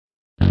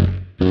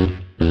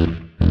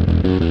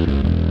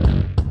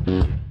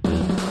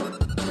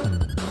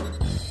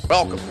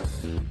Welcome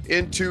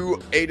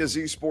into A to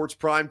Z Sports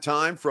Prime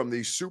Time from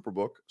the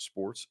Superbook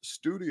Sports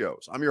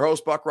Studios. I'm your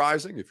host, Buck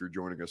Rising, if you're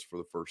joining us for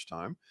the first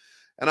time.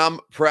 And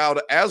I'm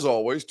proud, as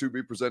always, to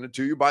be presented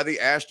to you by the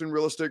Ashton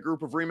Real Estate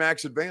Group of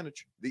RE/MAX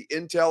Advantage, the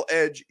intel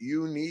edge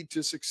you need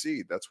to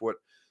succeed. That's what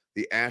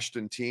the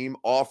Ashton team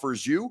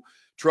offers you.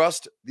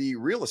 Trust the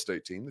real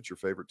estate team that your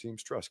favorite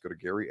teams trust. Go to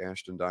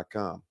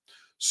GaryAshton.com.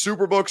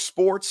 Superbook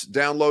Sports,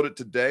 download it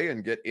today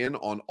and get in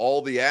on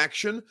all the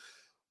action.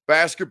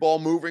 Basketball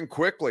moving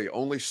quickly.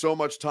 Only so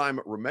much time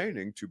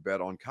remaining to bet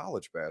on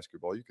college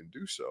basketball. You can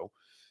do so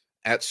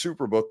at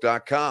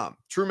superbook.com.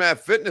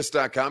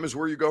 TrueMathFitness.com is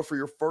where you go for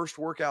your first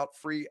workout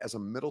free as a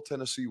Middle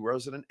Tennessee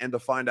resident and to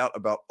find out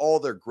about all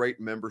their great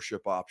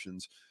membership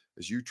options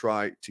as you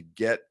try to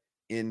get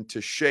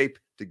into shape,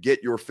 to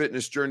get your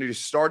fitness journey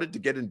started, to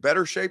get in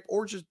better shape,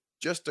 or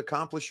just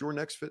accomplish your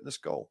next fitness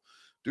goal.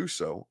 Do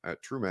so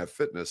at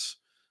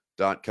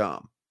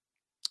TrueMathFitness.com.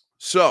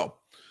 So,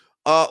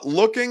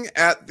 looking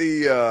at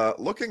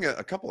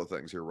a couple of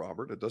things here,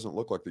 Robert. It doesn't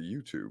look like the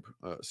YouTube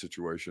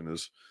situation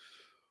is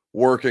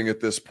working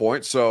at this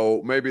point,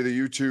 so maybe the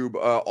YouTube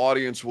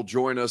audience will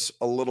join us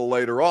a little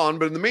later on.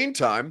 But in the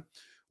meantime,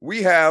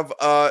 we have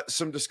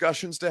some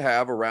discussions to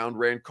have around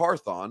Ran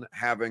Carthon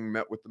having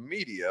met with the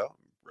media.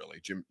 Really,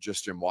 Jim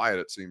Wyatt,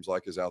 it seems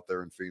like, is out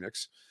there in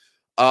Phoenix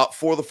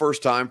for the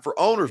first time for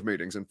owners'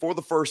 meetings, and for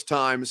the first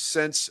time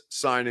since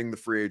signing the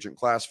free agent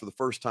class, for the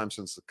first time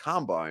since the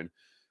Combine,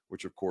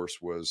 which, of course,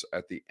 was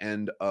at the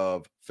end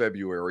of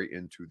February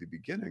into the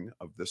beginning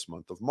of this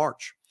month of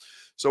March.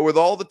 So with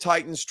all the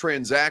Titans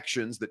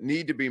transactions that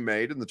need to be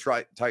made and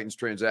the Titans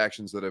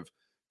transactions that have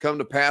come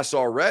to pass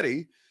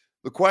already,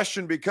 the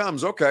question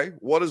becomes, okay,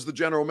 what is the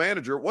general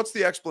manager? What's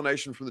the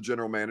explanation from the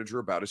general manager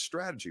about his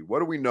strategy? What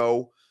do we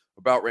know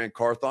about Ran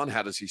Carthon?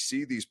 How does he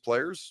see these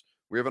players?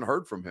 We haven't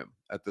heard from him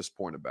at this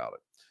point about it.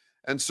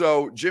 And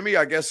so Jimmy,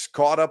 I guess,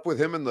 caught up with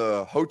him in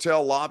the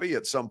hotel lobby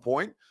at some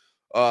point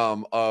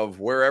of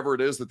wherever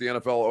it is that the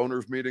NFL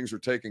owners meetings are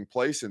taking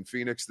place in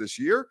Phoenix this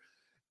year,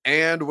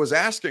 and was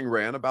asking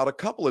Ran about a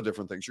couple of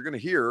different things. You're going to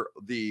hear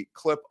the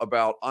clip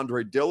about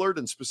Andre Dillard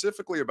and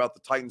specifically about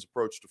the Titans'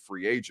 approach to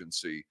free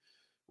agency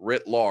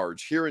writ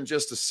large here in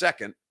just a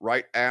second,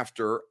 right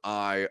after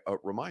I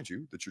remind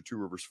you that your Two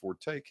Rivers Ford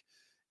take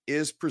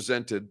is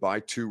presented by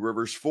Two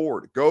Rivers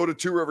Ford. Go to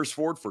Two Rivers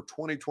Ford for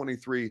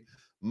 2023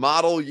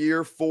 model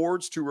year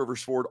Fords. Two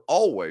Rivers Ford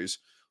always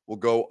will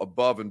go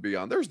above and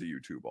beyond. There's the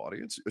YouTube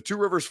audience. Two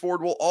Rivers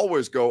Ford will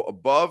always go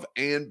above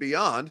and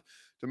beyond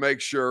to make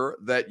sure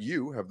that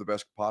you have the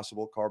best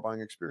possible car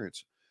buying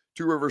experience.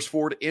 Two Rivers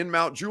Ford in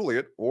Mount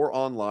Juliet or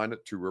online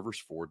at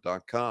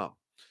tworiversford.com.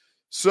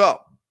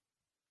 So,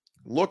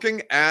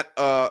 looking at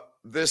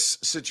this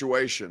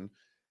situation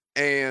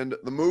and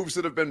the moves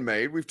that have been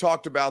made, we've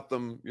talked about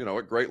them,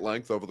 at great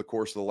length over the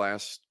course of the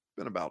last,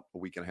 been about a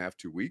week and a half,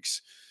 2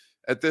 weeks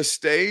at this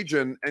stage,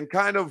 and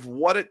kind of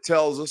what it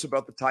tells us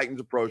about the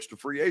Titans' approach to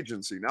free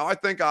agency. Now, I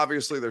think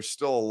obviously there's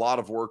still a lot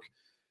of work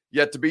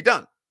yet to be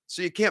done.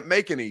 So you can't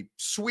make any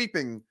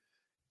sweeping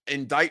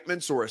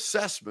indictments or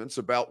assessments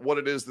about what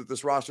it is that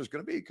this roster is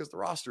going to be, because the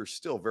roster is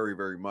still very,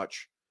 very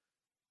much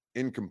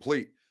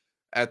incomplete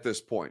at this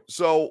point.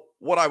 So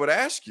what I would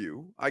ask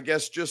you, I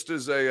guess, just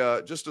as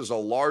a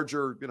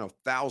larger,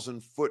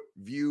 1,000-foot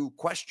view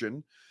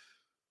question,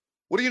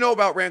 what do you know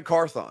about Ran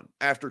Carthon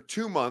after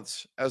 2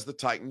 months as the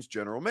Titans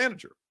general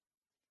manager?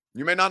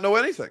 You may not know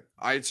anything.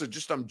 I'm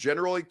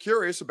generally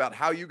curious about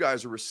how you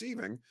guys are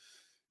receiving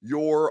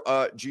your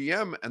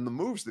GM and the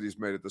moves that he's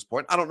made at this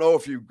point. I don't know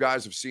if you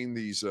guys have seen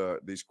these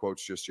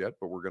quotes just yet,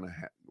 but we're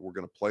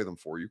gonna play them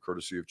for you,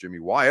 courtesy of Jimmy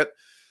Wyatt.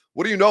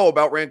 What do you know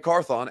about Ran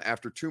Carthon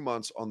after 2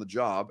 months on the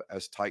job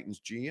as Titans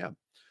GM?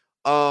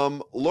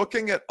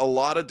 Looking at a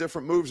lot of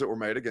different moves that were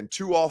made. Again,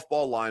 2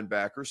 off-ball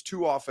linebackers,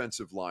 2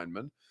 offensive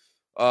linemen,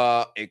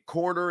 a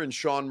corner in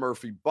Sean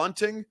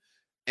Murphy-Bunting,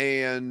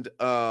 and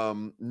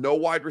no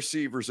wide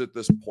receivers at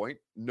this point,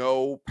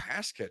 no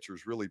pass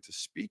catchers really to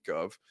speak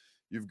of.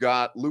 You've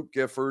got Luke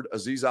Gifford,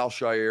 Azeez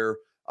Al-Shaair,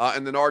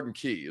 and then Arden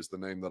Key is the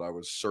name that I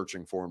was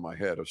searching for in my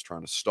head. I was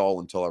trying to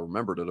stall until I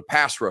remembered it, a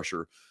pass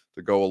rusher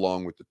to go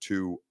along with the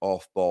 2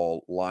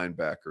 off-ball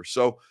linebackers.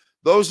 So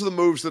those are the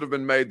moves that have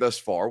been made thus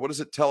far. What does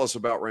it tell us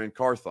about Ran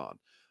Carthon?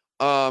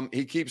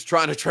 He keeps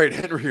trying to trade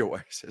Henry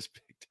away, says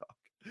Big Dog.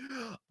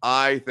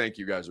 I think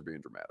you guys are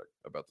being dramatic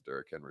about the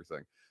Derrick Henry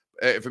thing.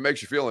 If it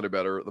makes you feel any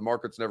better, the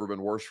market's never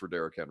been worse for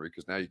Derrick Henry,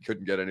 because now you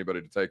couldn't get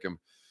anybody to take him,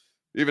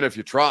 even if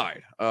you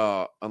tried,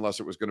 unless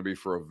it was going to be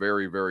for a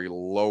very, very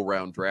low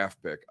round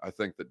draft pick. I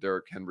think that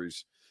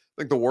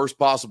the worst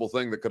possible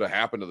thing that could have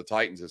happened to the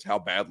Titans is how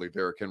badly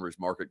Derrick Henry's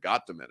market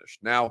got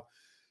diminished. Now,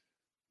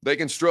 they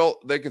can still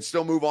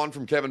move on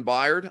from Kevin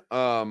Byard,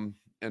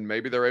 and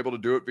maybe they're able to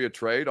do it via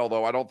trade,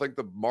 although I don't think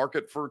the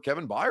market for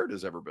Kevin Byard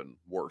has ever been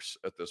worse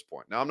at this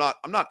point. Now,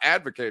 I'm not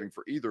advocating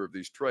for either of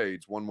these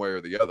trades one way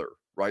or the other,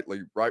 right,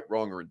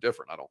 wrong, or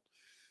indifferent. I don't,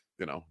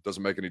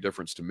 doesn't make any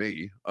difference to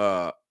me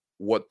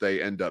what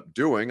they end up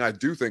doing. I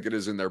do think it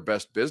is in their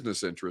best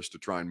business interest to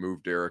try and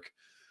move Derrick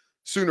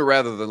sooner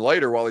rather than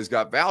later while he's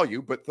got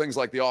value, but things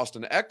like the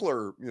Austin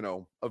Eckler,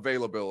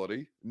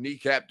 availability,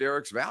 kneecap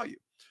Derek's value.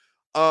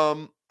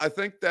 I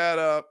think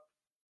that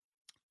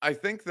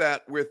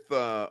with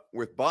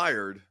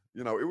Byard,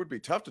 it would be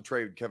tough to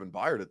trade Kevin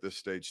Byard at this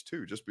stage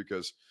too, just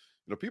because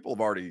people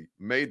have already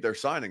made their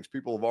signings.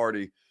 People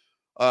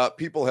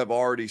have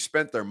already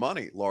spent their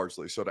money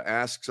largely. So to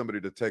ask somebody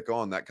to take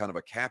on that kind of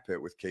a cap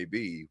hit with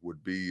KB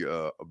would be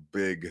a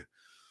big.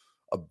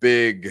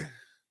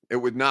 It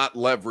would not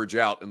leverage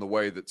out in the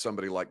way that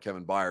somebody like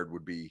Kevin Byard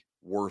would be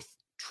worth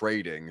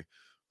trading.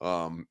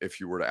 If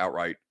you were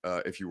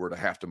to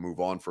have to move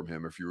on from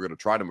him, if you were going to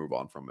try to move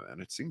on from him.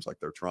 And it seems like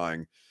they're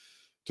trying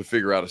to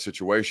figure out a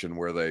situation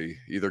where they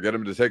either get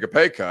him to take a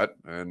pay cut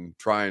and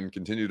try and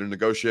continue to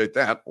negotiate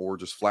that, or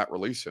just flat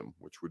release him,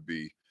 which would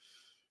be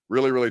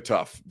really, really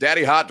tough.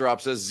 Daddy Hot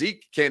Drop says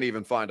Zeke can't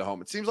even find a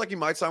home. It seems like he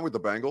might sign with the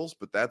Bengals,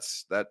 but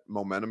that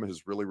momentum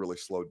has really, really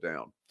slowed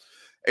down.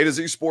 A to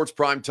Z Sports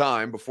Prime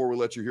Time, before we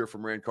let you hear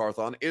from Ran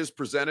Carthon, is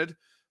presented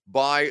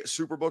by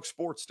Superbook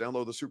Sports.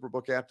 Download the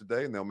Superbook app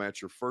today, and they'll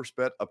match your first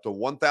bet up to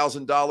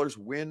 $1,000,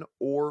 win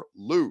or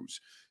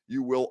lose.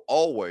 You will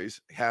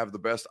always have the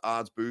best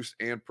odds boost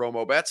and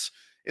promo bets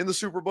in the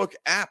Superbook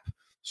app.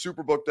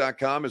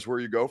 Superbook.com is where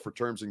you go for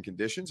terms and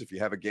conditions. If you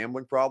have a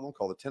gambling problem,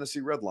 call the Tennessee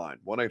Red Line,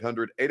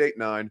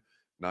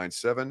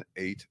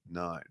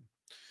 1-800-889-9789.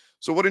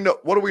 So what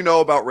do we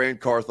know about Ran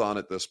Carthon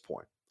at this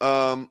point?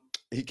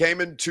 He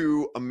came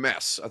into a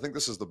mess. I think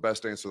this is the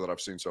best answer that I've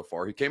seen so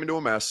far. He came into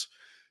a mess.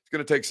 It's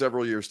going to take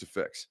several years to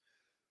fix.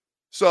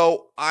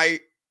 So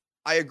I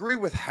agree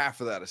with half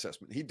of that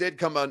assessment. He did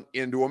come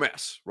into a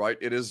mess, right?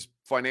 It is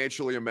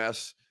financially a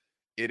mess.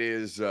 It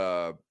is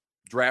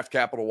draft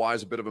capital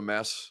wise a bit of a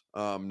mess.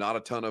 Not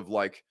a ton of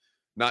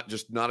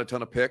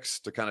picks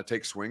to kind of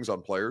take swings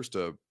on players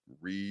to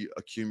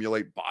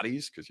reaccumulate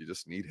bodies, because you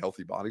just need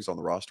healthy bodies on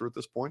the roster at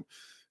this point,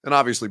 and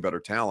obviously better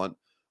talent.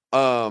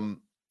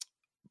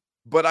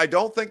 But I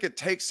don't think it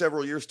takes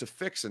several years to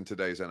fix in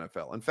today's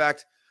NFL. In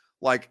fact,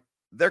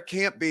 there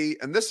can't be,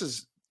 and this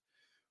is,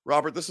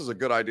 Robert, this is a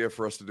good idea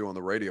for us to do on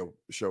the radio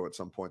show at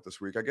some point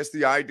this week. I guess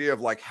the idea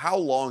of how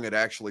long it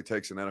actually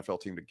takes an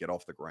NFL team to get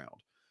off the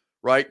ground,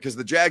 right? Because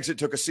the Jags, it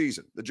took a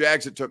season. The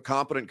Jags, it took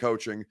competent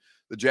coaching.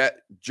 The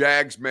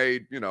Jags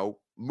made,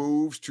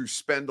 moves to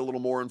spend a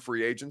little more in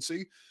free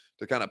agency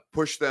to kind of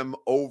push them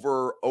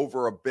over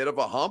a bit of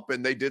a hump,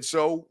 and they did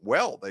so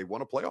well. They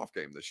won a playoff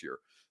game this year.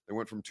 They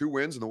went from 2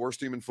 wins and the worst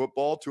team in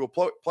football to a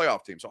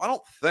playoff team. So I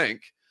don't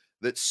think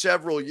that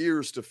several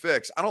years to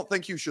fix, I don't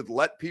think you should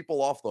let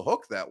people off the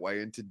hook that way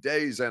in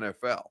today's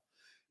NFL.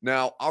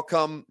 Now, I'll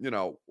come,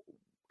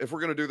 if we're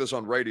going to do this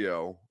on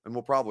radio, and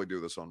we'll probably do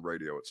this on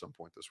radio at some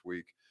point this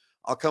week,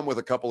 I'll come with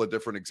a couple of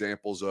different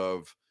examples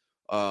of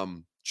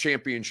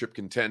championship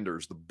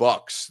contenders, the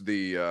Bucks,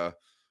 we'll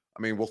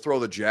throw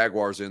the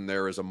Jaguars in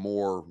there as a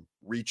more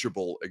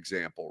reachable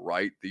example,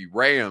 right? The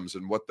Rams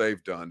and what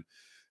they've done,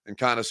 and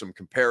kind of some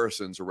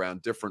comparisons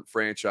around different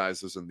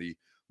franchises and the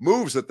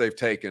moves that they've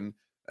taken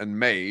and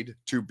made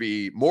to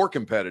be more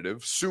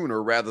competitive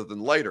sooner rather than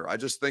later. I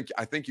think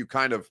you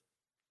kind of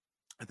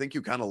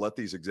let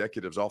these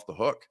executives off the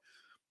hook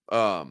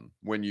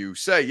when you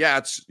say,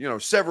 it's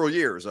several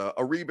years, a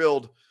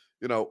rebuild,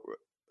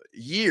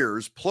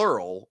 years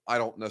plural. I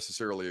don't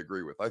necessarily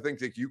agree with. I think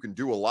that you can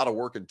do a lot of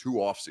work in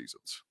 2 off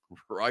seasons,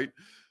 right?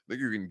 I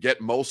think you can get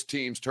most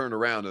teams turned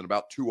around in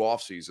about 2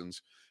 off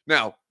seasons.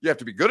 Now, you have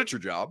to be good at your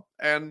job,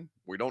 and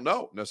we don't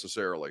know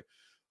necessarily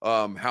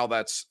how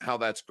that's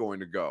going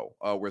to go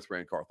with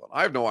Ran Carthon.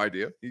 I have no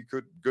idea. He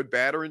could, good,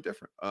 bad, or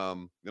indifferent.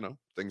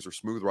 Things are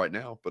smooth right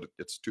now, but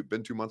it's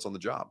been 2 months on the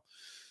job.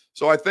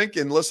 So I think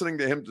in listening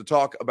to him to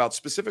talk about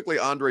specifically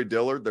Andre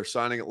Dillard, they're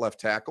signing at left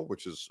tackle,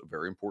 which is a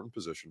very important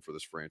position for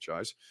this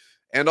franchise,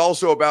 and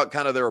also about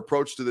kind of their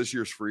approach to this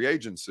year's free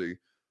agency.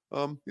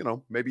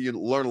 Maybe you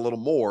learn a little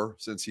more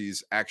since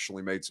he's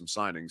actually made some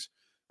signings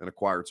and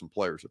acquired some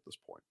players at this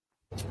point.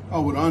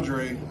 Oh, with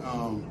Andre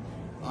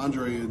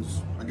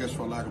is, I guess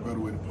for lack of a better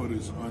way to put it,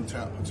 is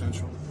untapped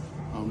potential.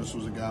 This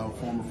was a guy, a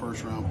former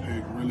first-round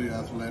pick, really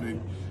athletic,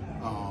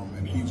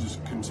 and he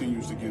just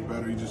continues to get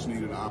better. He just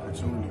needed an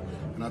opportunity.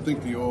 And I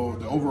think the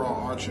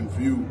overall arching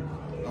view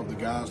of the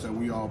guys that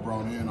we all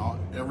brought in,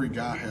 every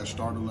guy has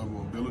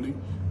starter-level ability.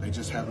 They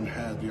just haven't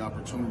had the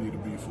opportunity to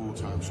be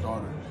full-time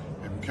starter.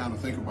 If you kind of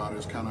think about it,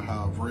 it's kind of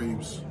how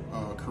Vrabe's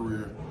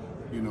career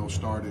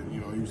started. He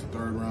was a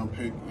 3rd-round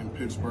pick in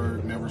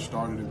Pittsburgh, never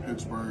started in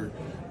Pittsburgh.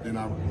 Then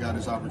I got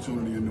his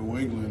opportunity in New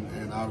England,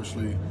 and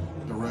obviously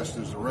the rest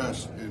is the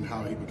rest, and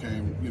how he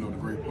became, the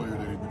great player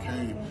that he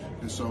became.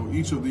 And so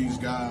each of these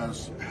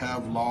guys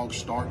have log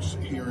starts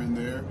here and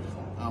there,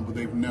 but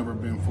they've never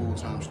been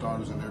full-time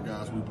starters, and they're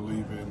guys we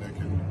believe in that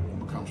can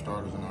become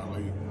starters in our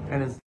league.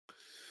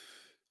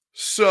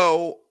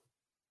 So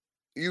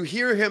you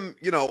hear him,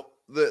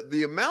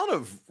 the amount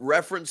of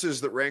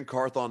references that Ran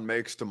Carthon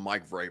makes to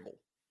Mike Vrabel,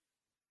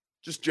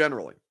 just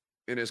generally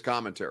in his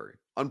commentary,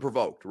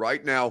 unprovoked,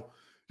 right? Now,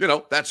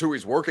 that's who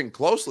he's working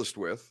closest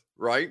with,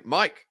 right?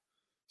 Mike.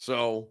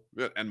 So,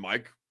 and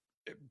Mike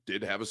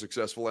did have a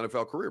successful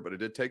NFL career, but it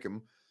did take him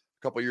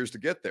a couple of years to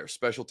get there.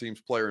 Special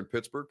teams player in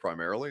Pittsburgh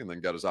primarily, and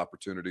then got his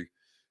opportunity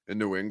in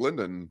New England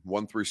and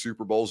won 3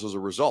 Super Bowls as a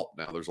result.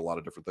 Now, there's a lot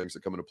of different things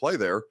that come into play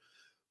there,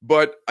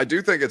 but I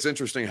do think it's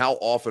interesting how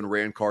often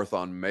Ran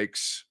Carthon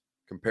makes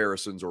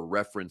comparisons or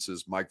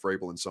references Mike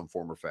Vrabel in some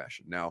form or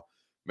fashion. Now,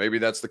 maybe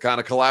that's the kind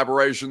of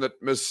collaboration that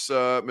Miss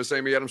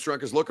Amy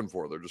Adams-Strunk is looking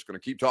for. They're just going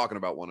to keep talking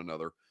about one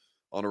another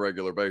on a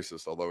regular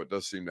basis, although it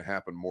does seem to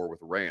happen more with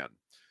Ran.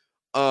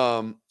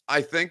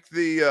 I think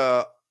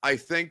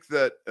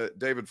that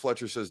David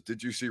Fletcher says,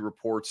 did you see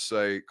reports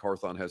say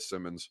Carthon has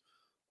Simmons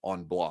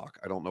on block?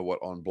 I don't know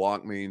what on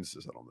block means.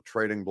 Is that on the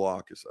trading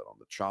block? Is that on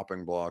the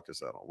chopping block? Is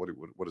that on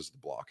what is the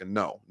block? And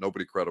no,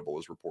 nobody credible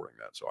is reporting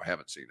that. So I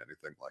haven't seen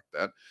anything like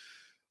that.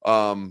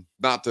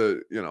 Not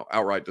to,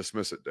 outright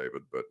dismiss it,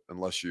 David, but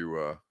unless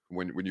you,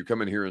 when you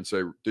come in here and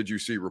say, did you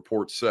see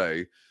reports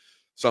say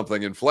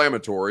something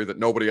inflammatory that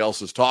nobody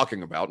else is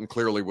talking about and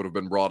clearly would have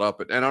been brought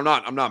up. And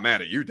I'm not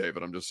mad at you,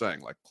 David. I'm just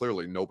saying, like,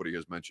 clearly nobody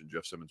has mentioned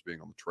Jeff Simmons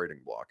being on the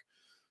trading block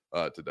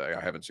today.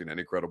 I haven't seen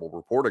any credible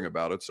reporting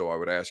about it. So I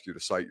would ask you to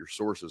cite your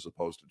sources as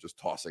opposed to just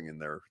tossing in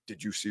there.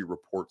 Did you see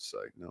reports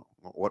say? No.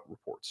 What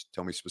reports?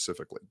 Tell me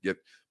specifically.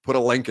 Put a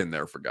link in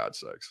there for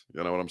God's sakes.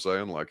 You know what I'm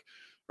saying? Like,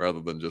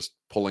 rather than just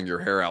pulling your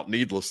hair out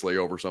needlessly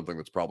over something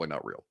that's probably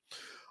not real.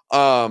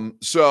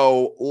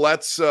 So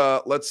let's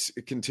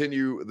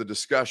continue the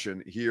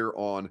discussion here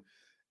on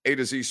A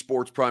to Z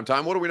Sports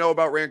Primetime. What do we know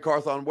about Ran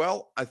Carthon?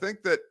 Well, I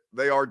think that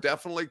they are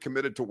definitely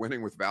committed to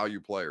winning with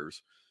value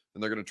players,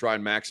 and they're going to try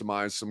and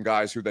maximize some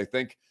guys who they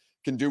think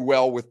can do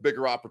well with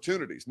bigger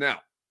opportunities.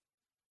 Now,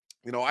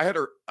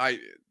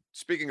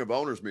 speaking of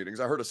owners meetings,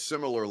 I heard a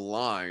similar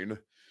line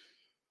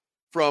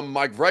from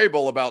Mike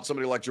Vrabel about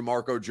somebody like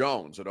Jamarco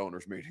Jones at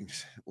owners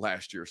meetings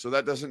last year. So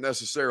that doesn't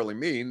necessarily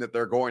mean that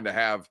they're going to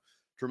have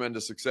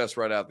tremendous success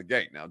right out the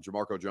gate. Now,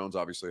 Jamarco Jones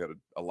obviously had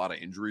a lot of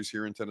injuries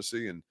here in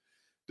Tennessee and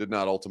did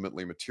not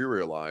ultimately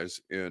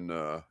materialize in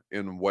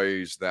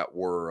ways that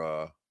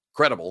were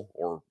credible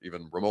or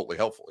even remotely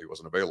helpful. He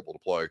wasn't available to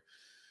play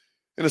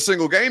in a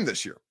single game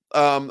this year.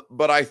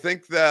 But I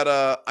think that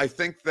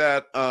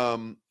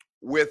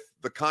with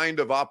the kind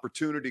of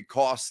opportunity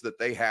costs that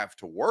they have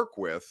to work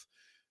with,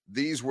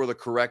 these were the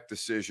correct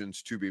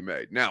decisions to be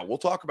made. Now, we'll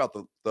talk about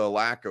the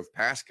lack of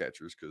pass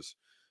catchers because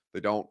they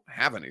don't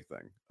have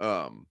anything.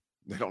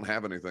 They don't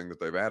have anything that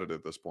they've added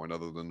at this point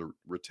other than to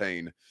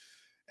retain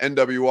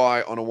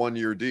NWI on a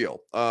 1-year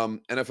deal.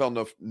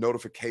 NFL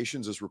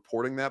Notifications is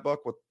reporting that, Buck.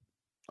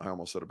 I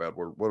almost said a bad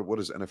word. What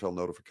is NFL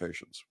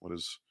Notifications? Am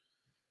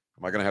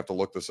I going to have to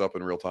look this up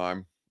in real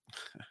time?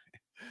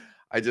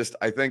 I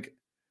think,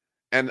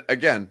 and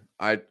again,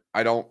 I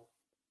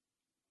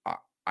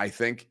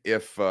think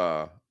if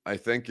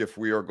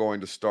we are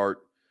going to start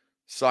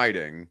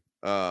citing,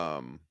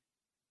 okay,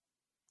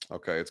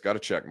 it's got a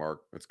check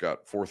mark. It's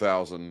got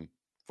 4,000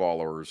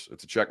 followers.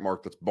 It's a check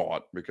mark that's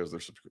bought because they're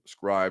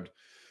subscribed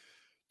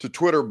to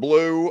Twitter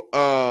Blue.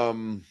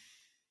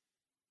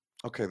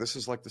 Okay, this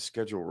is like the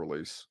schedule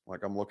release.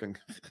 Like I'm looking,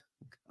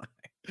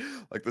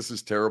 like this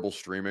is terrible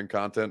streaming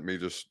content. Me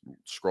just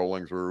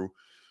scrolling through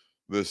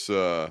this,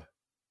 and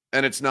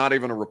it's not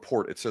even a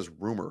report. It says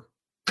rumor.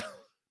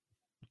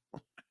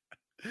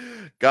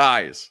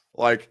 Guys,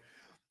 like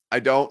I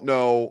don't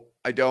know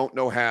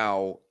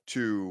how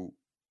to.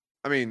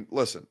 I mean,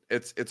 listen,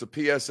 it's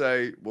a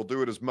PSA. We'll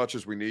do it as much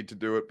as we need to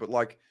do it, but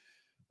like,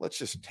 let's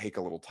just take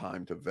a little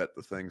time to vet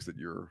the things that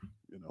you're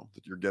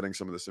getting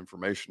some of this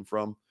information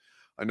from.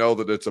 I know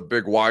that it's a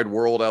big wide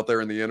world out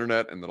there in the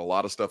internet and that a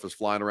lot of stuff is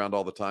flying around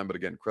all the time, but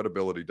again,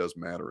 credibility does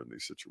matter in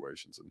these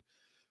situations. And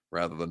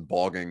rather than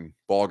bogging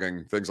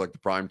things like the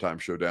Primetime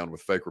show down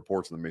with fake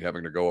reports and then me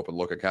having to go up and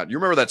look account. You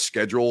remember that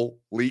schedule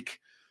leak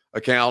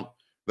account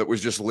that was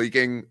just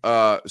leaking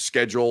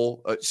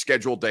schedule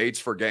dates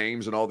for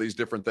games and all these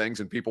different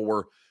things. And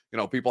people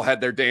had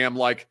their damn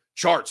like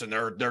charts and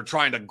they're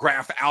trying to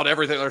graph out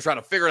everything. They're trying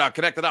to figure it out,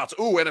 connect the dots.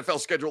 Ooh, NFL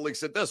schedule leaks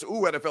said this.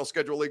 Ooh, NFL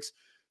schedule leaks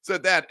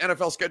said that.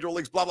 NFL schedule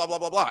leaks, blah, blah, blah,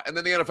 blah, blah. And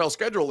then the NFL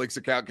schedule leaks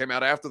account came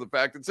out after the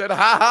fact and said,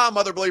 ha ha,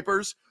 mother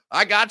bleepers.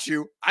 I got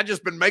you. I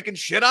just been making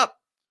shit up.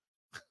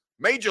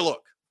 Made you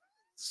look.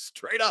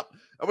 Straight up.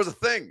 That was a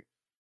thing.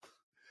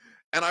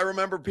 And I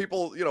remember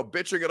people,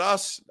 bitching at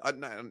us. I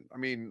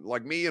mean,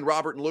 like me and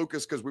Robert and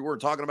Lucas, because we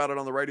weren't talking about it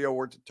on the radio.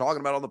 We're talking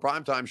about it on the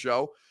Primetime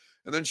show.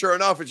 And then sure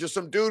enough, it's just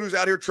some dude who's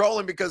out here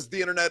trolling because the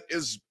internet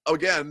is,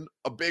 again,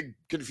 a big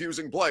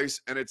confusing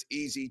place and it's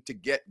easy to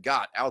get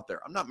got out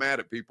there. I'm not mad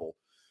at people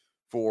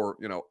for,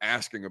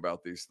 asking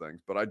about these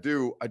things, but I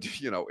do,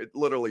 it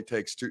literally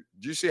takes two.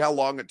 Do you see how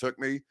long it took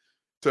me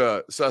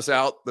to suss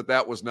out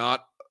that was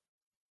not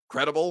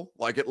credible?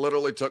 Like it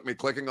literally took me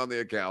clicking on the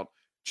account,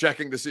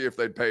 checking to see if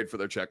they'd paid for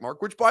their check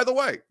mark, which by the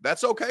way,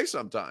 that's okay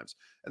sometimes.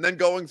 And then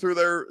going through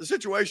their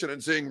situation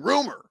and seeing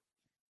rumor.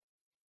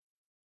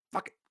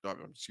 Fuck it.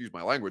 Excuse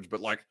my language,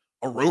 but like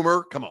a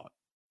rumor, come on.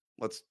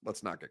 Let's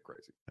not get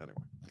crazy. Anyway.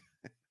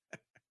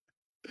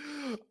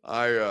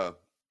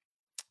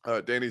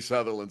 Danny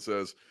Sutherland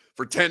says,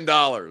 for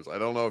 $10. I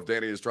don't know if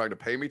Danny is trying to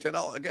pay me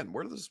 $10. Again,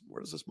 where does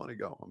this money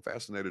go? I'm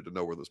fascinated to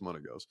know where this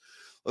money goes.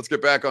 Let's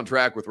get back on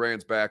track with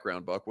Rand's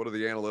background, Buck. What do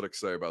the analytics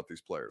say about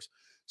these players?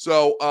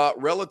 So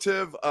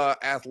relative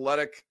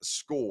athletic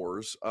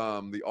scores,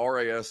 the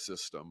RAS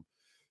system,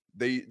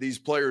 these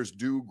players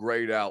do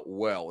grade out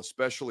well,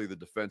 especially the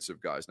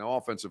defensive guys. Now,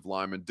 offensive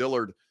lineman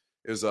Dillard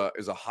is a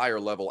higher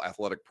level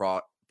athletic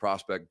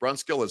prospect.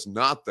 Brunskill is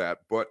not that,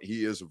 but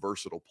he is a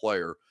versatile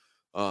player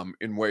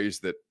in ways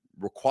that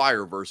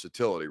require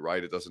versatility,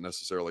 right? It doesn't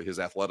necessarily, his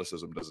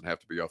athleticism doesn't have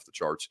to be off the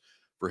charts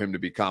for him to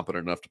be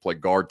competent enough to play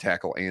guard,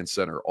 tackle, and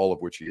center, all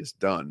of which he has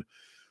done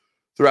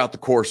throughout the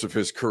course of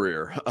his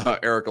career.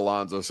 Eric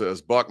Alonzo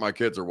says, Buck, my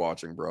kids are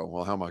watching, bro.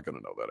 Well, how am I going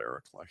to know that,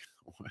 Eric?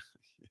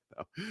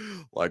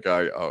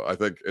 I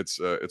think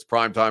it's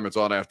prime time. It's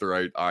on after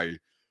 8.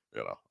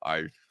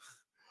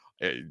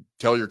 Hey,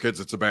 tell your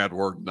kids it's a bad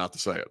word not to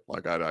say it.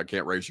 Like I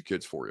can't raise your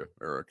kids for you,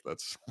 Eric.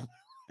 That's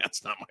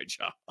not my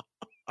job.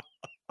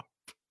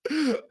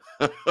 You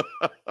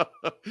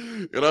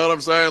know what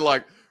I'm saying?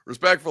 Like,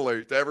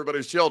 respectfully to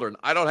everybody's children,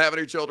 I don't have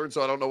any children,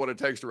 so I don't know what it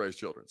takes to raise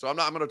children. So I'm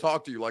going to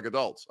talk to you like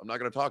adults. I'm not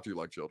going to talk to you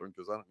like children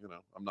because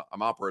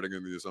I'm operating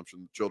in the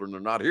assumption that children are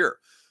not here.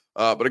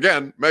 But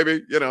again,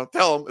 maybe,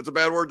 tell them it's a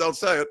bad word, don't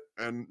say it,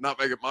 and not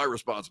make it my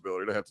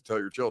responsibility to have to tell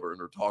your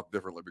children or talk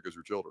differently because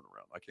your children are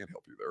around. I can't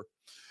help you there.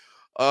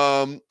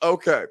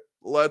 Okay,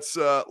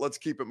 let's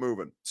keep it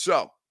moving.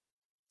 So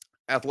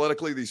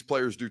athletically, these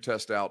players do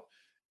test out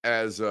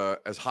as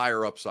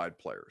higher upside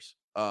players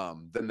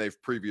than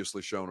they've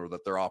previously shown, or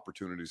that their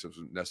opportunities have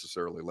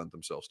necessarily lent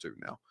themselves to.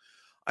 Now,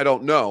 I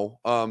don't know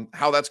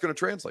how that's going to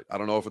translate. I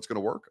don't know if it's going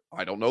to work.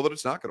 I don't know that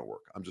it's not going to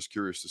work. I'm just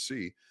curious to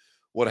see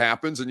what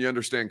happens, and you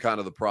understand kind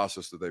of the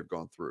process that they've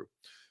gone through.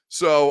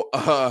 So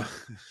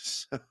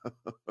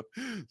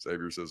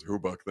Xavier says, who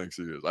Buck thinks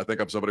he is? I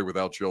think I'm somebody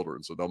without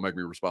children, so don't make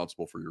me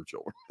responsible for your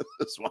children.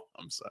 That's what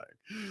I'm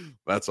saying.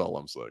 That's all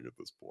I'm saying at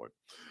this point.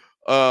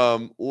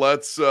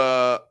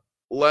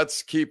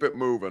 Let's keep it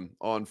moving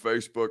on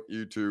Facebook,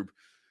 YouTube,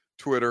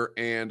 Twitter,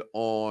 and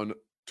on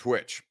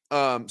Twitch.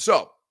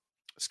 So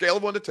scale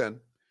of 1 to 10,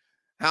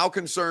 how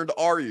concerned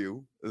are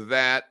you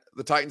that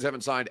the Titans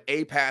haven't signed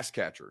a pass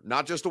catcher,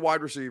 not just a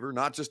wide receiver,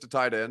 not just a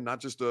tight end, not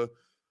just a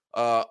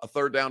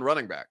third down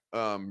running back?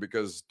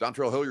 Because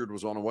Dontrell Hilliard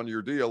was on a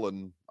 1-year deal,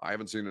 and I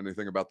haven't seen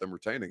anything about them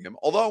retaining him,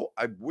 although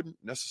I wouldn't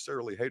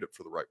necessarily hate it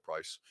for the right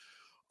price.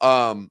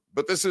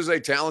 But this is a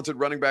talented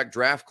running back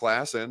draft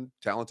class and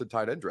talented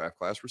tight end draft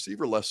class,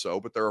 receiver less so,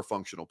 but there are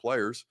functional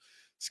players.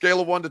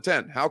 Scale of 1 to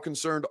 10, how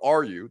concerned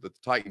are you that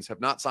the Titans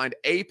have not signed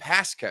a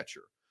pass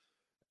catcher?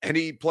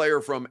 Any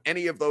player from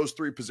any of those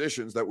 3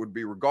 positions that would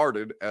be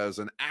regarded as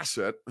an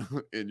asset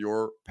in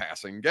your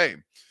passing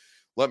game.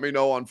 Let me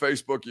know on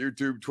Facebook,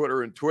 YouTube,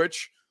 Twitter, and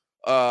Twitch.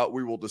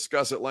 We will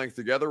discuss at length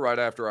together right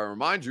after I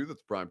remind you that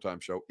the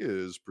Primetime Show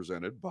is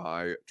presented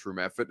by True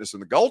Math Fitness in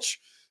the Gulch.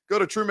 Go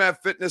to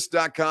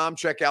truemathfitness.com,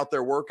 check out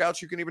their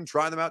workouts. You can even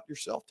try them out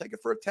yourself. Take it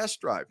for a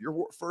test drive.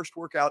 Your first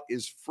workout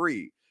is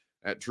free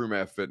at True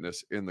Math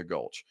Fitness in the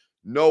Gulch.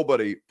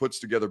 Nobody puts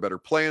together better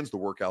plans. The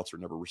workouts are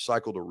never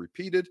recycled or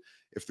repeated.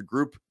 If the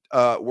group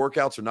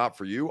workouts are not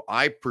for you,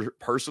 I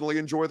personally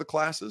enjoy the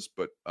classes,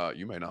 but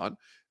you may not.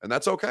 And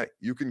that's okay.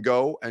 You can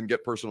go and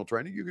get personal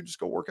training. You can just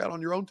go work out on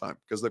your own time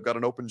because they've got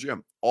an open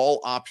gym. All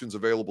options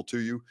available to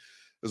you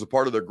as a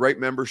part of their great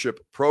membership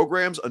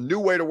programs. A new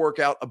way to work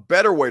out, a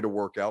better way to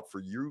work out for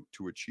you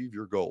to achieve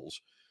your goals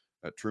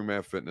at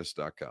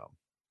truemathfitness.com.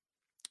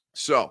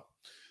 So,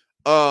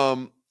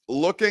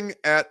 looking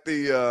at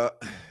the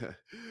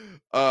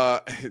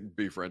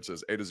B Friend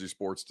says A to Z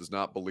Sports does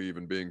not believe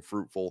in being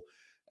fruitful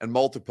and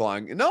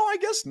multiplying. No, I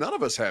guess none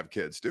of us have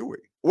kids, do we?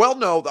 Well,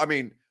 no, I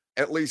mean,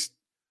 at least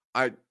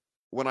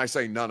when I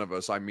say none of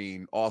us, I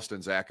mean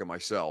Austin, Zach, and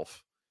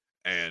myself.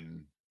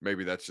 And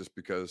maybe that's just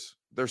because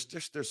there's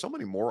so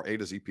many more A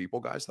to Z people,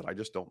 guys, that I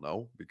just don't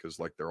know because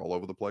like they're all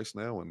over the place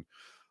now. And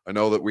I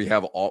know that we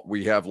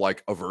have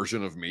like a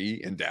version of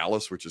me in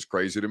Dallas, which is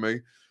crazy to me.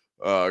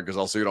 Because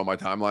I'll see it on my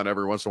timeline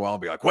every once in a while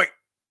and be like, wait,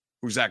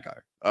 who's that guy?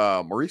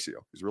 Mauricio.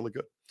 He's really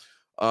good.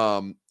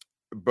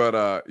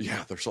 But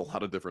yeah, there's a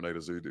lot of different A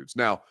to Z dudes.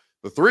 Now,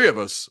 the 3 of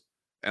us,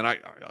 and I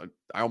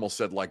almost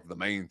said like the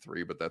main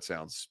 3, but that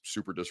sounds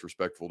super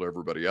disrespectful to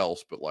everybody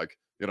else. But like,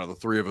 the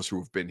 3 of us who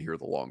have been here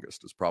the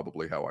longest is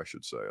probably how I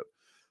should say it.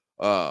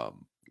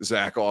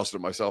 Zach,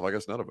 Austin, myself, I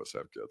guess none of us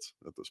have kids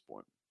at this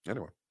point.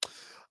 Anyway,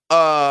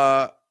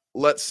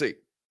 let's see.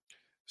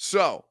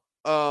 So,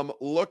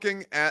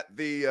 looking at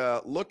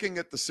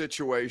the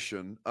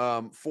situation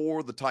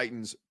for the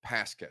Titans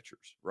pass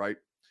catchers, right?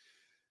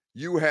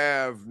 You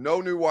have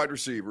no new wide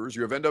receivers.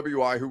 You have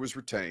NWI, who was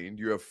retained.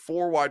 You have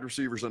 4 wide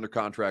receivers under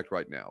contract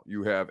right now.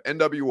 You have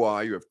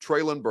NWI, you have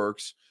Traylon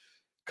Burks,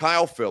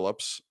 Kyle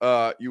Phillips,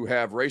 you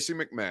have Racey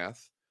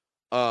McMath,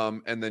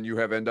 and then you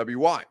have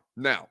NWI.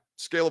 Now,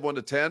 scale of 1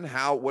 to 10,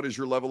 what is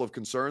your level of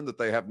concern that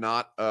they have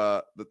not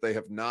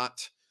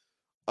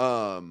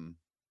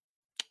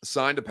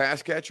signed a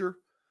pass catcher?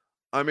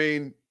 I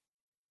mean,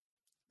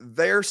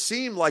 they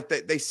seem like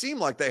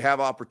they have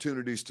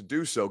opportunities to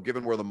do so,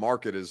 given where the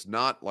market is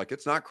not like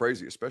it's not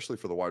crazy, especially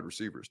for the wide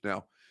receivers.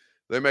 Now,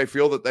 they may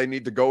feel that they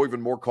need to go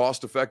even more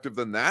cost effective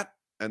than that,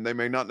 and they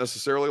may not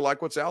necessarily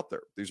like what's out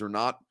there. These are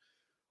not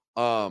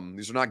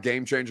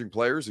game changing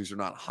players. These are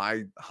not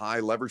high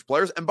leverage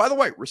players. And by the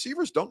way,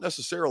 receivers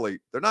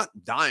they're not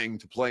dying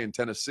to play in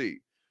Tennessee,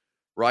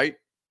 right?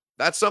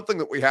 That's something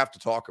that we have to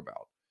talk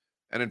about.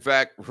 And in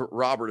fact,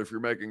 Robert, if you're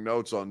making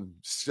notes on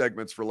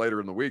segments for later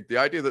in the week, the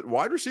idea that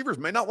wide receivers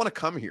may not want to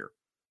come here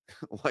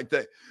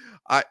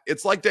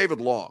it's like David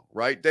Long,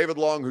 right? David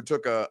Long, who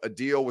took a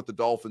deal with the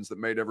Dolphins that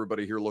made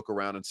everybody here look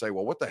around and say,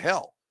 well, what the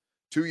hell?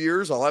 2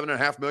 years,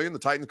 $11.5 million. The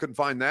Titans couldn't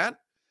find that.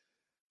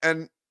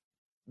 And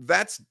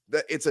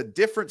it's a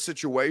different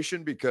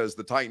situation because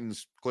the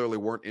Titans clearly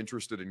weren't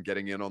interested in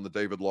getting in on the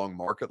David Long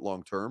market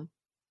long term.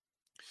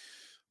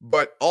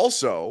 But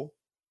also,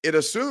 it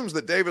assumes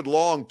that David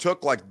Long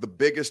took like the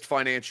biggest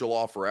financial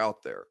offer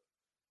out there.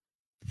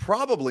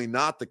 Probably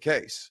not the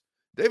case.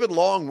 David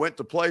Long went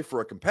to play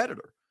for a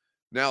competitor.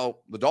 Now,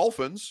 the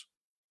Dolphins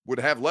would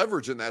have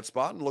leverage in that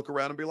spot and look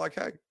around and be like,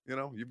 hey,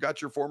 you've got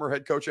your former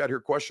head coach out here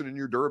questioning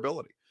your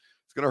durability.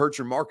 It's going to hurt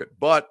your market,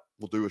 but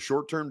we'll do a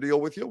short-term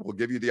deal with you. We'll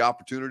give you the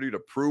opportunity to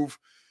prove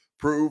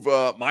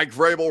Mike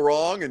Vrabel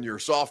wrong and your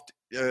soft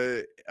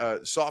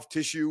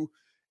tissue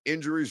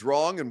injuries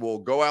wrong, and we'll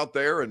go out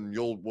there and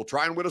we'll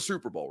try and win a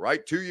Super Bowl,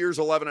 right? 2 years,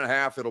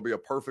 11.5. It'll be a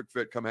perfect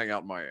fit. Come hang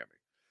out in Miami.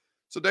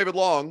 So David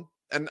Long,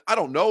 and I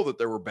don't know that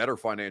there were better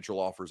financial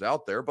offers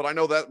out there, but I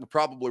know that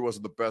probably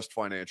wasn't the best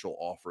financial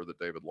offer that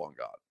David Long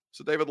got.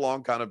 So David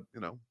Long kind of,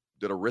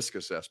 did a risk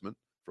assessment,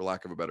 for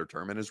lack of a better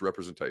term, in his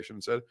representation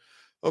and said,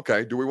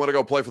 okay, do we want to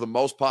go play for the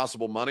most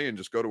possible money and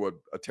just go to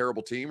a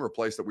terrible team or a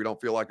place that we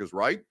don't feel like is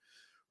right?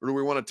 Or do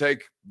we want to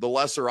take the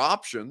lesser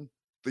option,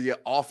 the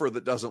offer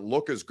that doesn't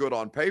look as good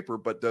on paper,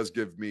 but does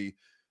give me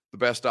the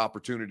best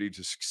opportunity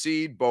to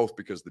succeed, both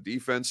because the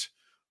defense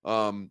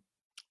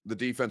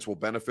will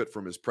benefit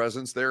from his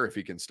presence there if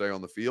he can stay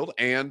on the field.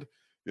 And,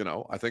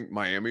 I think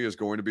Miami is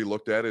going to be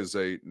looked at as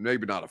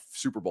maybe not a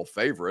Super Bowl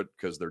favorite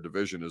because their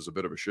division is a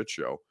bit of a shit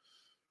show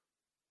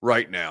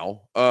right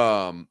now.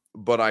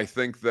 But I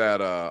think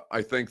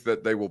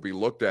that they will be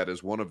looked at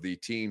as one of the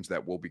teams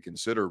that will be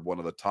considered one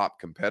of the top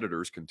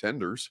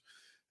contenders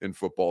in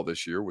football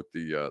this year with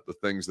the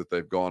things that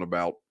they've gone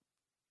about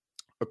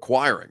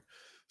acquiring.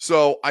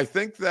 So I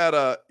think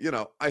that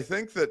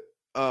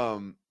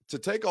to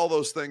take all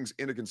those things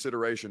into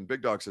consideration,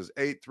 Big Dog says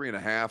 8,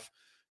 3.5.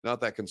 Not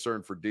that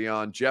concerned for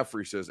Dion.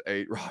 Jeffrey says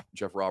 8.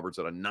 Jeff Roberts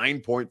at a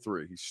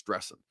 9.3. He's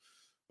stressing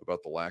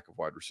about the lack of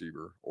wide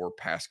receiver or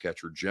pass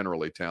catcher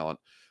generally talent.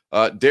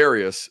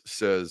 Darius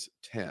says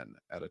 10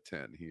 out of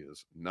 10. He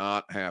is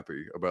not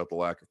happy about the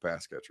lack of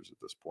pass catchers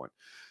at this point.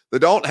 They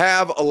don't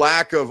have a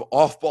lack of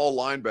off-ball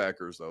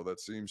linebackers, though.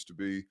 That seems to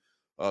be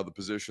the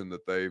position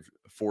that they've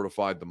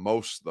fortified the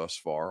most thus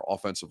far.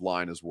 Offensive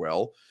line as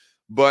well.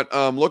 But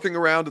looking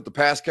around at the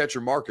pass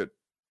catcher market,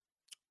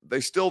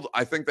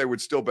 I think they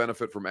would still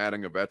benefit from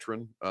adding a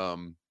veteran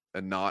and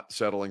not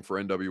settling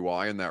for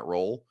NWI in that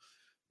role.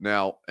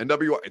 Now,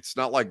 NWI, it's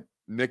not like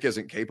Nick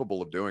isn't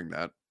capable of doing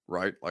that,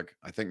 right? Like,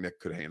 I think Nick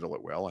could handle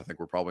it well. I think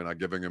we're probably not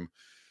giving him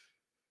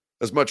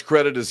as much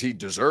credit as he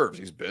deserves.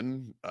 He's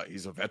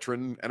a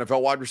veteran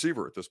NFL wide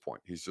receiver at this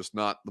point. He's just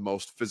not the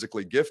most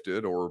physically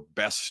gifted or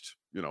best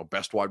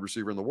wide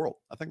receiver in the world.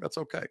 I think that's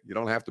okay. You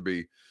don't have to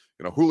be,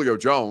 Julio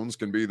Jones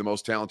can be the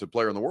most talented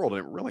player in the world, and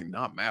it really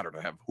not matter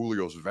to have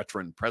Julio's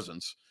veteran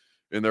presence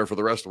in there for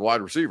the rest of the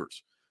wide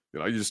receivers.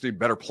 You just need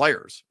better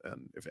players.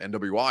 And if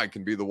NWI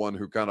can be the one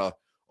who kind of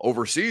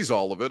oversees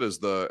all of it as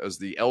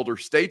the elder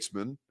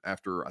statesman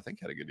after, I think,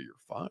 heading into year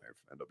 5,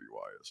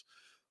 NWI is.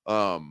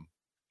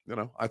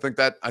 I think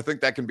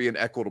that can be an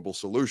equitable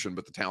solution,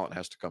 but the talent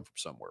has to come from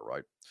somewhere,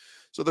 right?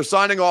 So they're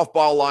signing off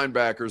ball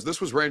linebackers. This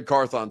was Ran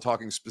Carthon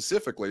talking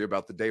specifically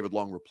about the David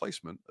Long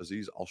replacement,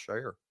 Azeez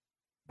Al-Shaair.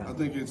 I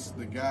think it's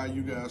the guy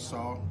you guys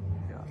saw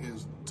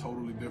is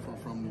totally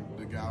different from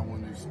the guy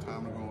when it's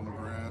time to go on the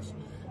grass.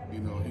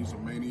 He's a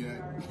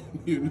maniac,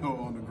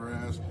 on the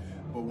grass,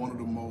 but one of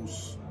the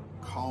most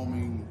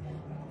calming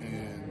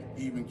and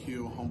even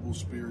keel, humble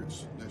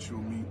spirits that you'll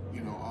meet,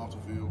 off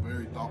the field.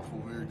 Very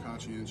thoughtful, very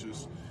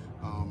conscientious.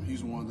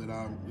 He's one that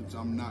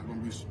I'm not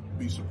going to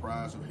be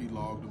surprised if he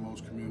logged the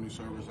most community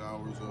service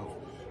hours of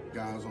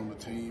guys on the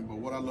team. But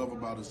what I love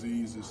about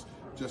Azeez is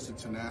just the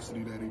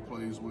tenacity that he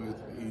plays with.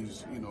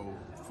 He's,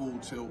 full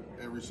tilt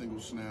every single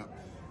snap.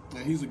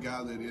 And he's a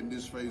guy that in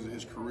this phase of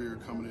his career,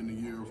 coming into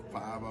year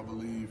 5, I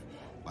believe,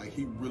 like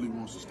he really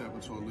wants to step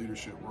into a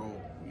leadership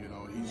role.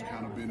 He's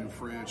kind of been in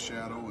Fred's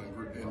shadow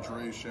and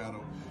Dre's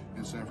shadow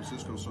in San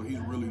Francisco. So he's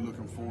really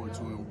looking forward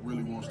to it and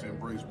really wants to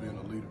embrace being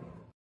a leader.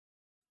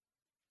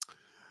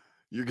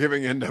 You're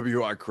giving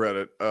NWI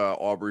credit,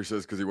 Aubrey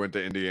says, because he went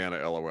to Indiana,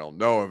 LOL.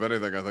 No, if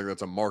anything, I think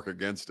that's a mark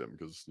against him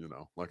because,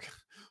 like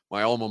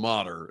my alma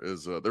mater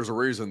is, there's a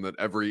reason that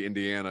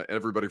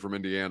everybody from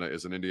Indiana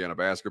is an Indiana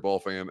basketball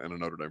fan and a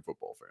Notre Dame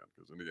football fan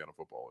because Indiana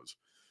football is,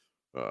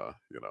 a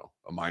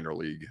minor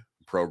league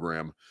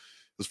program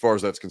as far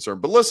as that's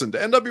concerned. But listen, to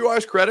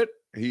NWI's credit,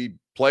 he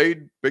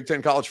played Big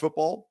Ten college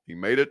football. He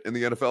made it in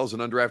the NFL as an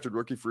undrafted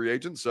rookie free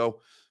agent. So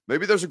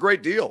maybe there's a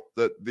great deal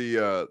that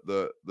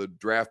the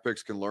draft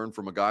picks can learn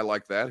from a guy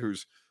like that,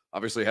 who's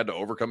obviously had to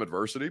overcome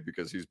adversity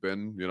because he's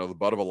been, the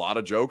butt of a lot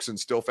of jokes and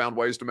still found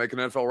ways to make an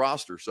NFL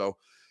roster. So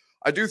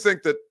I do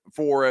think that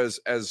for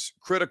as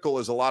critical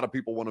as a lot of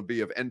people want to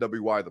be of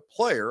NWI, the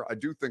player, I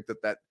do think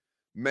that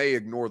may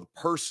ignore the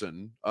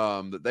person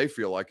that they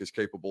feel like is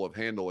capable of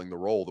handling the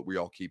role that we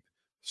all keep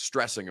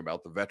stressing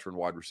about, the veteran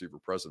wide receiver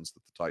presence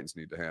that the Titans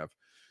need to have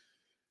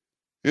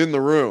in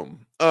the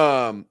room.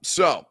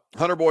 So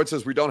Hunter Boyd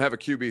says we don't have a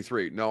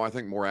QB3. No, I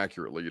think more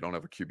accurately, you don't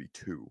have a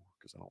QB2,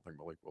 because I don't think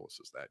Malik Willis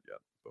is that yet,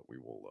 but we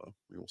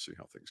will see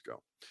how things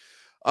go.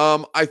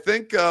 I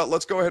think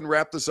let's go ahead and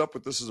wrap this up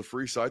with this is a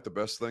free site, the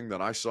best thing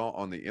that I saw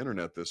on the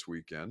internet this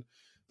weekend.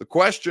 The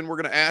question we're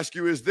going to ask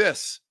you is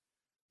this: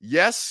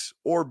 yes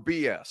or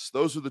BS?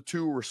 Those are the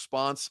two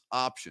response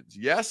options.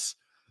 Yes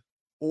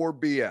or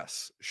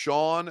BS?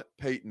 Sean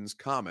Payton's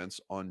comments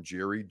on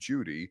Jerry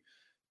Jeudy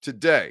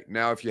today.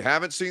 Now, if you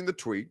haven't seen the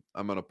tweet,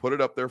 I'm going to put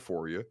it up there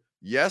for you.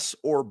 Yes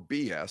or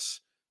BS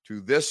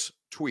to this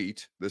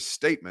tweet, this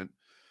statement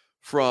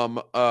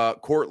from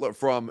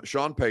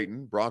Sean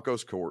Payton,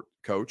 Broncos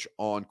coach,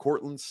 on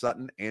Courtland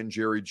Sutton and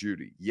Jerry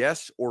Jeudy.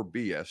 Yes or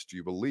BS? Do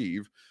you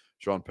believe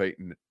Sean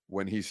Payton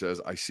when he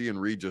says, I see and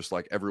read just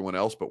like everyone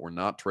else, but we're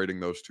not trading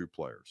those two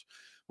players?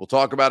 We'll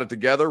talk about it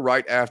together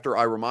right after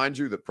I remind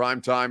you that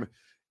Primetime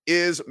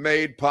is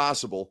made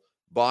possible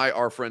by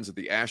our friends at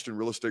the Ashton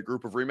Real Estate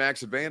Group of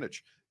RE/MAX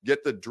Advantage.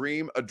 Get the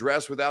dream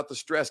address without the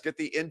stress. Get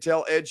the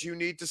intel edge you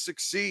need to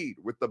succeed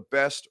with the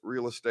best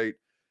real estate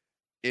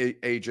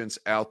agents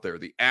out there.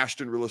 The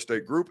Ashton Real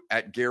Estate Group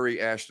at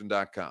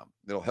GaryAshton.com.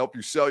 It'll help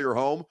you sell your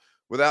home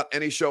without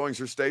any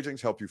showings or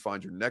stagings, help you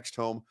find your next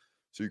home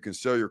so you can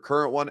sell your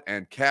current one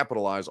and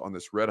capitalize on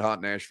this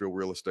red-hot Nashville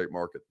real estate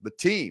market. The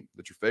team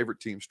that your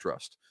favorite teams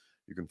trust.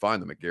 You can find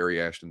them at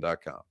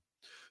GaryAshton.com.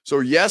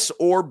 So yes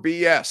or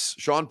BS?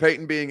 Sean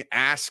Payton being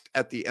asked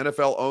at the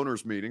NFL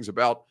owners meetings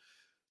about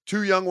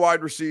two young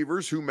wide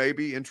receivers who may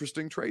be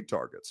interesting trade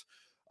targets,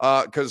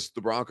 because the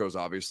Broncos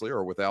obviously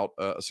are without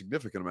a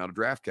significant amount of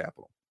draft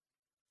capital.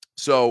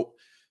 So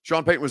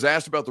Sean Payton was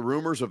asked about the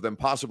rumors of them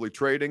possibly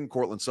trading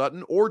Courtland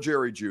Sutton or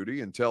Jerry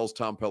Jeudy, and tells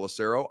Tom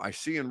Pelissero, I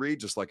see and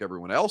read just like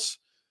everyone else,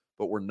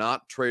 but we're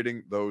not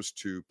trading those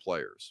two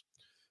players.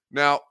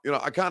 Now,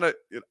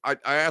 I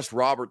asked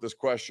Robert this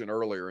question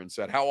earlier and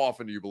said, how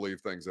often do you believe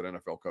things that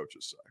NFL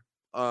coaches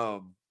say?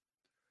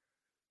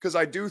 Because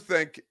I do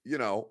think,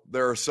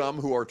 there are some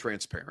who are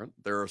transparent.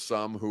 There are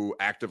some who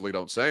actively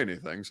don't say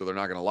anything, so they're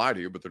not going to lie to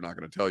you, but they're not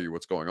going to tell you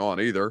what's going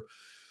on either,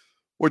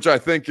 which I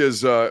think Mike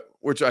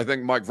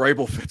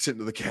Vrabel fits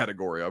into the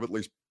category of, at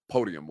least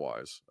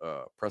podium-wise,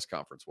 press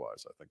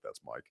conference-wise. I think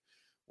that's Mike,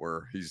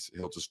 where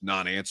he'll just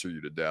non-answer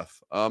you to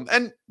death.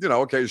 And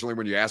occasionally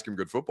when you ask him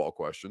good football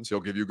questions, he'll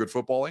give you good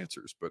football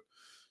answers. But,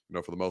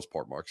 for the most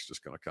part, Mark's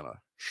just going to kind of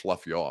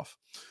slough you off.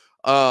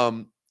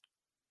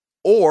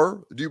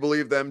 Or do you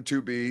believe them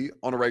to be,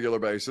 on a regular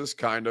basis,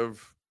 kind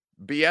of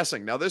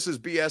BSing? Now, this is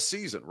BS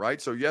season,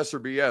 right? So yes or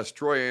BS.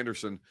 Troy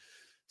Anderson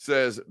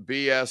says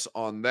BS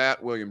on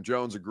that. William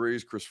Jones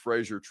agrees. Chris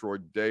Frazier, Troy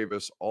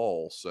Davis,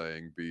 all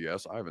saying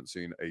BS. I haven't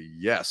seen a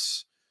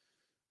yes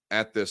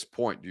at this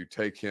point. Do you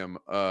take him,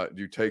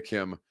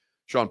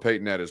 Sean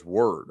Payton, at his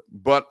word?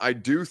 But I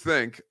do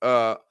think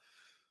that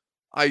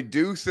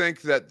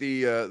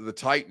the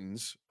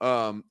Titans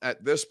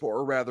at this point,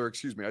 or rather,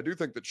 excuse me, I do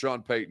think that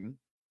Sean Payton,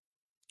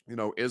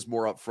 is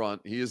more upfront.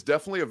 He is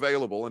definitely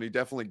available, and he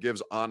definitely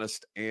gives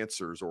honest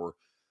answers or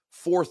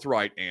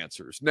forthright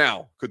answers.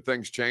 Now, could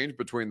things change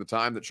between the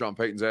time that Sean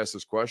Payton's asked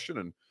this question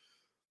and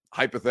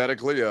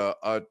hypothetically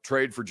a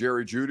trade for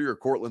Jerry Jeudy or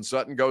Courtland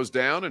Sutton goes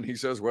down, and he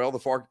says, well,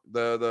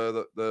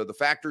 the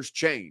factors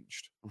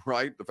changed,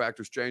 right? The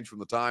factors changed from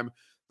the time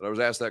that I was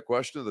asked that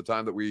question to the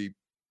time that we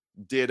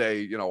did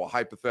a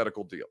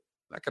hypothetical deal.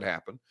 That could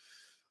happen.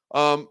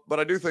 But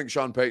I do think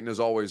Sean Payton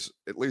is always,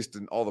 at least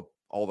in all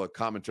the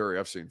commentary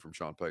I've seen from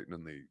Sean Payton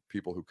and the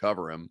people who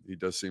cover him, he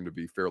does seem to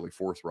be fairly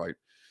forthright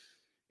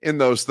in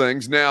those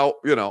things. Now,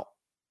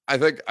 I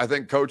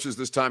think coaches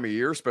this time of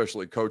year,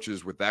 especially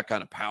coaches with that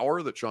kind of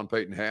power that Sean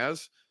Payton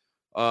has,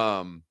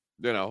 I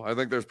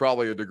think there's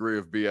probably a degree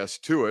of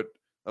BS to it.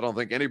 I don't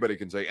think anybody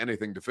can say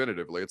anything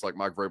definitively. It's like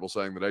Mike Vrabel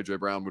saying that A.J.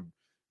 Brown would,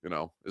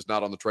 is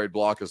not on the trade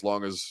block as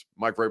long as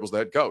Mike Vrabel's the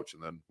head coach.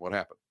 And then what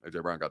happened? A.J.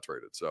 Brown got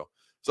traded. So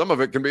some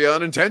of it can be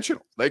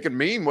unintentional. They can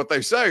mean what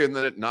they say and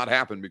then it not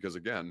happen because,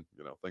 again,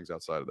 things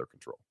outside of their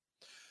control.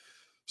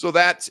 So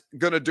that's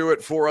going to do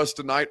it for us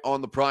tonight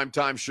on the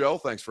Primetime Show.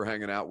 Thanks for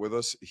hanging out with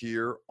us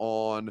here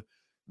on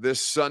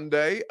this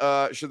Sunday.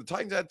 Should the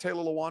Titans add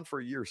Taylor Lewan for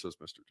a year, says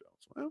Mr.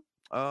 Jones?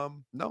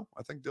 Well, no.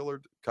 I think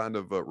Dillard kind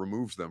of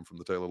removes them from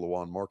the Taylor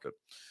Lewan market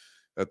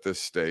at this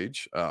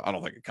stage. I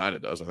don't think it kind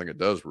of does. I think it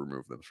does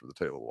remove them from the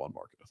Taylor Lewan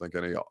market. I think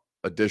any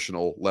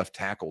additional left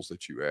tackles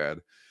that you add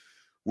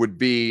would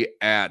be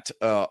at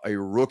a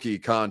rookie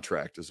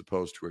contract as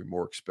opposed to a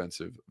more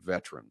expensive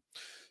veteran.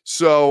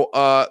 So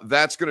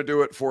that's going to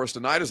do it for us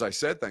tonight. As I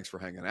said, thanks for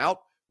hanging out.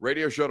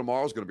 Radio show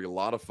tomorrow is going to be a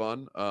lot of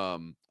fun.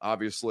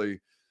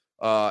 Obviously,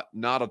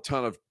 not a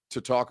ton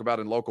to talk about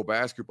in local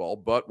basketball,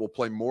 but we'll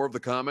play more of the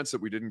comments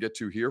that we didn't get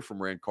to hear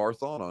from Ran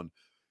Carthon on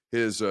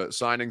his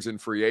signings in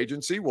free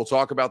agency. We'll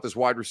talk about this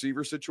wide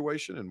receiver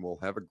situation, and we'll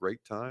have a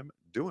great time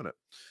doing it.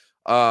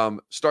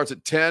 Starts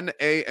at 10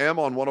 a.m.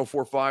 on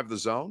 104.5 The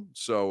Zone.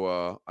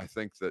 So I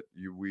think that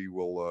we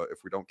will, if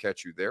we don't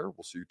catch you there,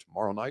 we'll see you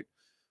tomorrow night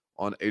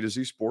on A to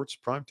Z Sports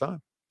Prime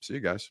Time. See you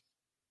guys.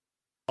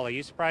 Are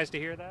you surprised to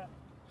hear that?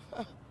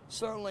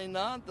 Certainly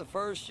not. The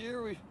first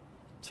year we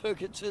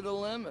took it to the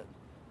limit.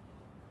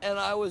 And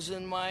I was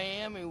in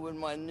Miami with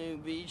my new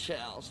beach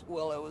house.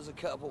 Well, it was a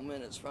couple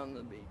minutes from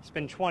the beach. It's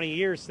been 20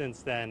 years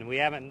since then. We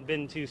haven't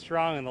been too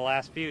strong in the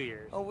last few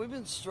years. Oh, we've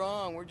been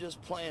strong. We're just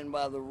playing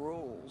by the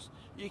rules.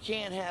 You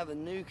can't have a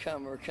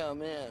newcomer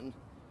come in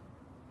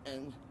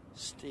and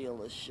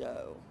steal a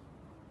show.